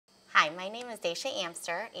Hi, my name is Daysha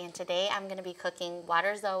Amster, and today I'm going to be cooking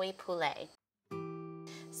Waterzooi poulet.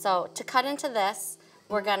 So to cut into this,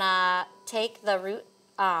 we're going to take the root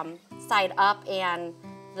side up and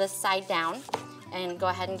this side down and go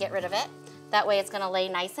ahead and get rid of it. That way it's going to lay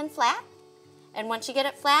nice and flat. And once you get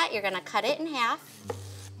it flat, you're going to cut it in half.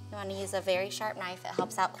 You want to use a very sharp knife. It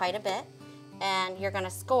helps out quite a bit. And you're going to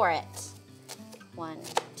score it. 1,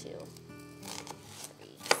 2, 3.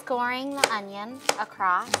 Scoring the onion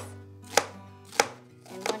across.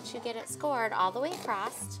 And once you get it scored all the way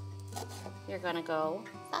across, you're going to go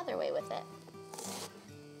the other way with it.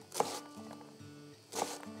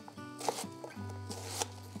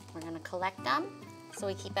 We're going to collect them so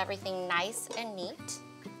we keep everything nice and neat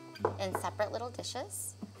in separate little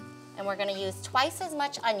dishes. And we're going to use twice as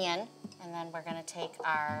much onion, and then we're going to take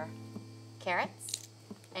our carrots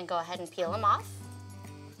and go ahead and peel them off.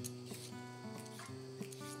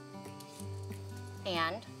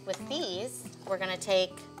 And with these, we're going to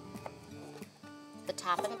take the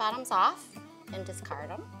top and the bottoms off and discard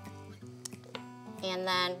them. And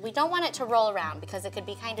then we don't want it to roll around because it could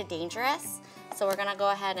be kind of dangerous. So we're going to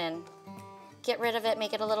go ahead and get rid of it,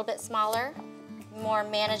 make it a little bit smaller, more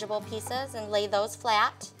manageable pieces, and lay those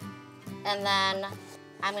flat. And then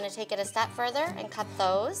I'm going to take it a step further and cut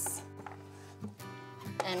those.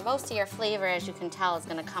 And most of your flavor, as you can tell, is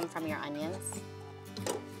going to come from your onions.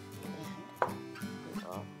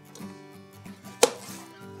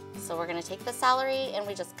 So we're going to take the celery and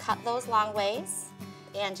we just cut those long ways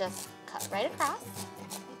and just cut right across.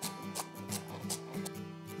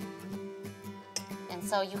 And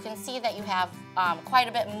so you can see that you have quite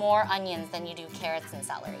a bit more onions than you do carrots and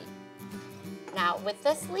celery. Now with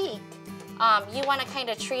this leek, you want to kind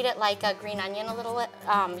of treat it like a green onion a little bit.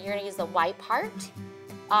 You're going to use the white part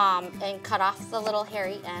and cut off the little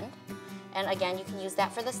hairy end. And again, you can use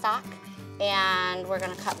that for the stock. And we're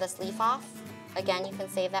going to cut this leaf off. Again, you can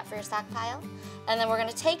save that for your stockpile. And then we're going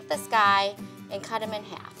to take this guy and cut him in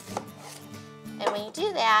half. And when you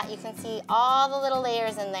do that, you can see all the little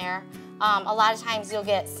layers in there. A lot of times you'll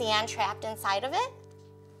get sand trapped inside of it.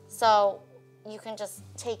 So you can just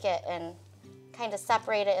take it and kind of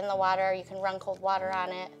separate it in the water. You can run cold water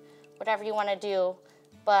on it, whatever you want to do.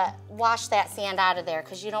 But wash that sand out of there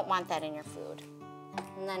because you don't want that in your food.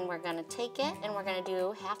 And then we're going to take it and we're going to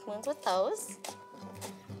do half moons with those.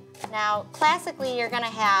 Now, classically, you're going to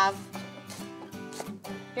have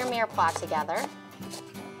your mirepoix together.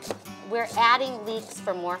 We're adding leeks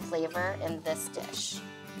for more flavor in this dish.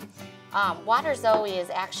 Waterzooi is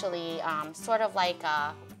actually sort of like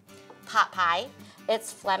a pot pie.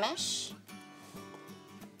 It's Flemish.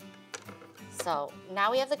 So now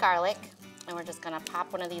we have the garlic, and we're just going to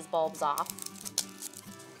pop one of these bulbs off.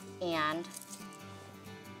 And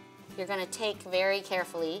you're going to take very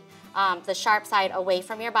carefully the sharp side away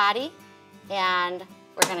from your body, and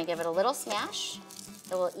we're going to give it a little smash.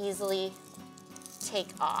 It will easily take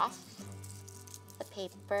off the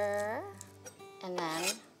paper, and then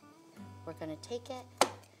we're going to take it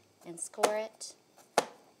and score it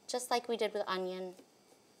just like we did with onion,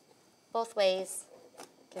 both ways.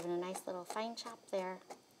 Give it a nice little fine chop there.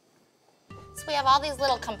 So we have all these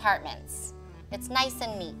little compartments. It's nice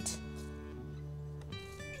and neat.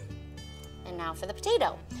 And now for the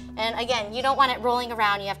potato. And again, you don't want it rolling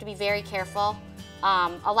around. You have to be very careful.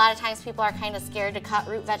 A lot of times people are kind of scared to cut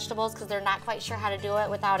root vegetables because they're not quite sure how to do it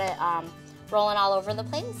without it rolling all over the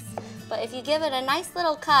place. But if you give it a nice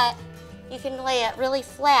little cut, you can lay it really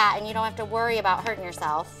flat and you don't have to worry about hurting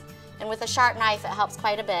yourself. And with a sharp knife, it helps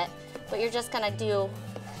quite a bit. But you're just going to do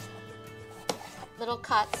little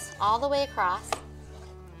cuts all the way across.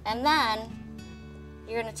 And then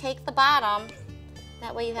you're going to take the bottom.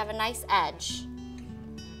 That way you have a nice edge.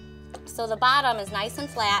 So the bottom is nice and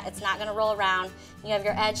flat. It's not going to roll around. You have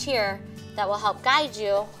your edge here that will help guide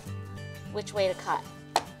you which way to cut.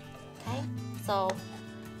 Okay? So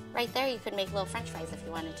right there you could make little french fries if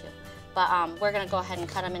you wanted to. But we're going to go ahead and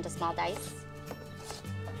cut them into small dice.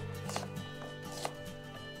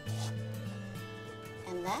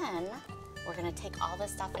 And then we're going to take all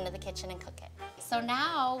this stuff into the kitchen and cook it. So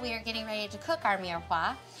now we are getting ready to cook our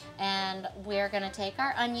mirepoix, and we're going to take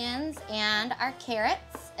our onions and our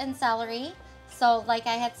carrots and celery. So like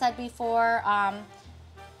I had said before,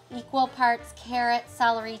 equal parts carrot,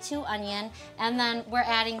 celery to onion, and then we're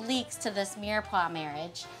adding leeks to this mirepoix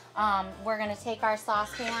marriage. We're going to take our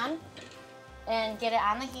saucepan and get it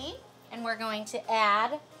on the heat, and we're going to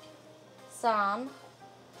add some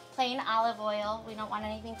plain olive oil. We don't want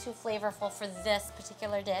anything too flavorful for this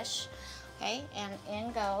particular dish. Okay, and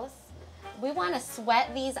in goes. We want to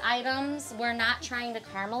sweat these items. We're not trying to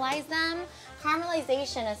caramelize them.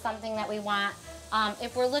 Caramelization is something that we want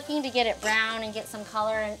if we're looking to get it brown and get some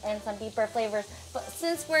color and some deeper flavors. But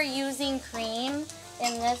since we're using cream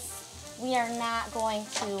in this, we are not going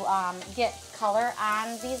to get color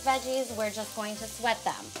on these veggies. We're just going to sweat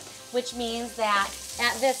them, which means that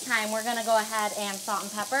at this time we're gonna go ahead and salt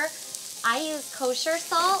and pepper. I use kosher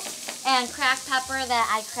salt and cracked pepper that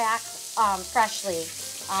I crack freshly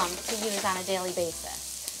to use on a daily basis.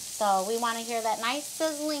 So we want to hear that nice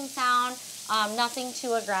sizzling sound, nothing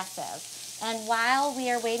too aggressive. And while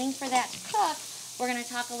we are waiting for that to cook, we're going to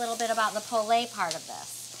talk a little bit about the poulet part of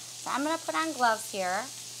this. So I'm going to put on gloves here.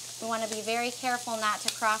 We want to be very careful not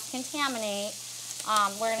to cross-contaminate.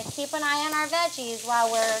 We're going to keep an eye on our veggies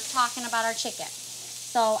while we're talking about our chicken.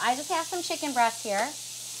 So I just have some chicken breasts here,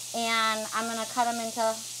 and I'm going to cut them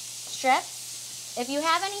into strips. If you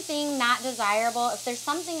have anything not desirable, if there's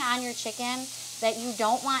something on your chicken that you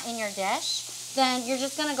don't want in your dish, then you're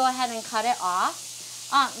just gonna go ahead and cut it off.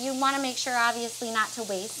 You wanna make sure, obviously, not to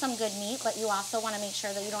waste some good meat, but you also wanna make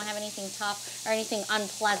sure that you don't have anything tough or anything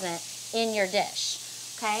unpleasant in your dish,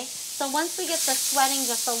 okay? So once we get the sweating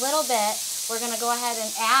just a little bit, we're gonna go ahead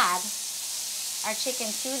and add our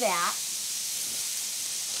chicken to that.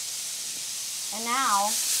 And now,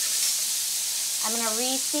 I'm gonna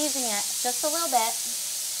re-season it just a little bit,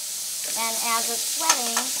 and as it's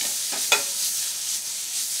sweating,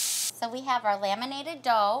 so we have our laminated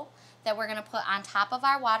dough that we're gonna put on top of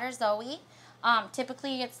our Waterzooi.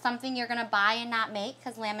 Typically it's something you're gonna buy and not make,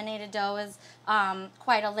 because laminated dough is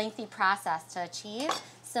quite a lengthy process to achieve.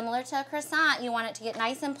 Similar to a croissant, you want it to get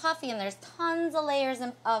nice and puffy, and there's tons of layers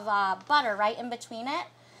of butter right in between it.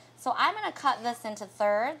 So I'm gonna cut this into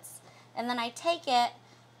thirds, and then I take it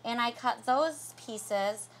and I cut those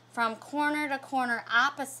pieces from corner to corner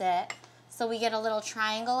opposite, so we get a little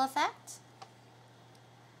triangle effect.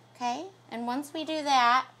 Okay, and once we do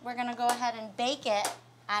that, we're gonna go ahead and bake it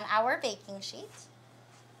on our baking sheet.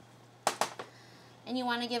 And you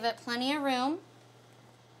wanna give it plenty of room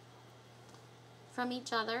from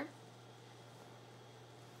each other.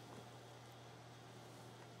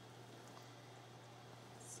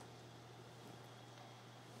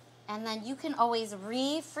 And then you can always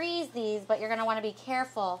refreeze these, but you're gonna wanna be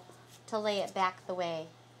careful to lay it back the way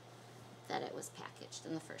that it was packaged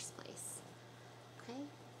in the first place. Okay,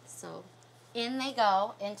 so in they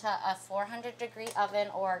go into a 400-degree oven,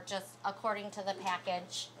 or just according to the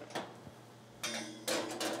package.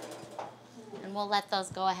 And we'll let those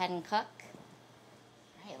go ahead and cook.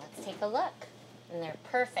 All right, let's take a look. And they're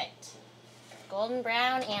perfect. Golden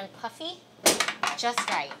brown and puffy, just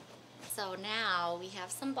right. So now we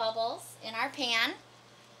have some bubbles in our pan.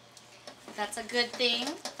 That's a good thing.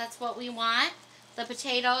 That's what we want. The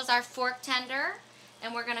potatoes are fork tender,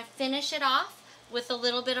 and we're gonna finish it off with a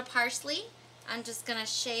little bit of parsley. I'm just gonna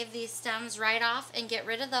shave these stems right off and get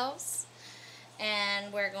rid of those.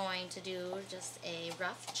 And we're going to do just a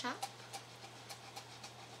rough chop.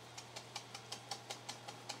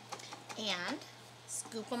 And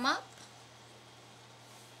scoop them up.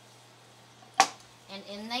 And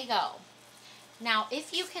in they go. Now,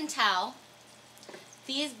 if you can tell,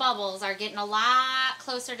 these bubbles are getting a lot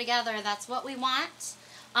closer together. That's what we want.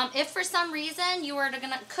 If for some reason you were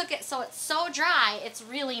gonna cook it so it's so dry, it's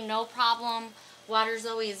really no problem.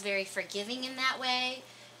 Waterzooi is very forgiving in that way.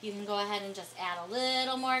 You can go ahead and just add a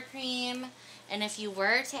little more cream. And if you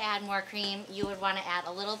were to add more cream, you would want to add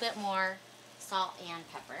a little bit more salt and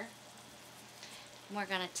pepper. And we're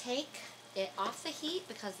gonna take it off the heat,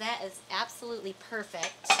 because that is absolutely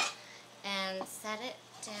perfect, and set it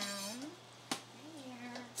down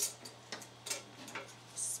right here.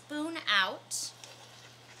 Spoon out.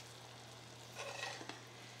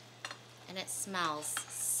 And it smells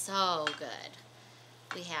so good.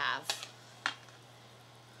 We have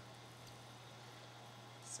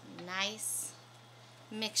some nice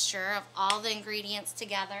mixture of all the ingredients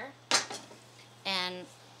together. And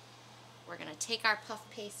we're gonna take our puff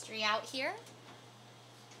pastry out here.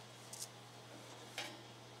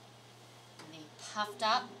 And they puffed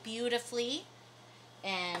up beautifully,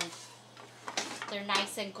 and they're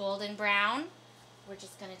nice and golden brown. We're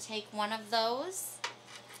just gonna take one of those.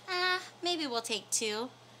 Maybe we'll take two,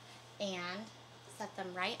 and set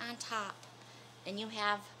them right on top. And you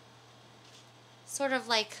have sort of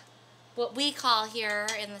like what we call here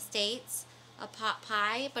in the States a pot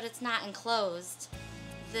pie, but it's not enclosed.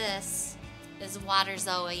 This is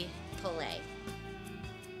Waterzooi poulet.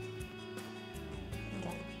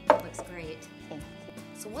 Okay, looks great. Thank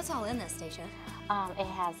you. So what's all in this, Daysha? It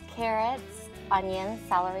has carrots, onions,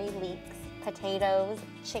 celery, leeks, potatoes,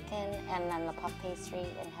 chicken, and then the puff pastry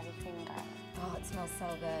and heavy cream and garlic. Oh, it smells so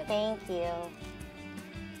good. Thank you.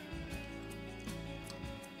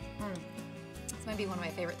 This might be one of my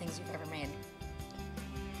favorite things you've ever made.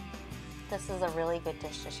 This is a really good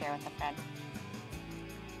dish to share with a friend.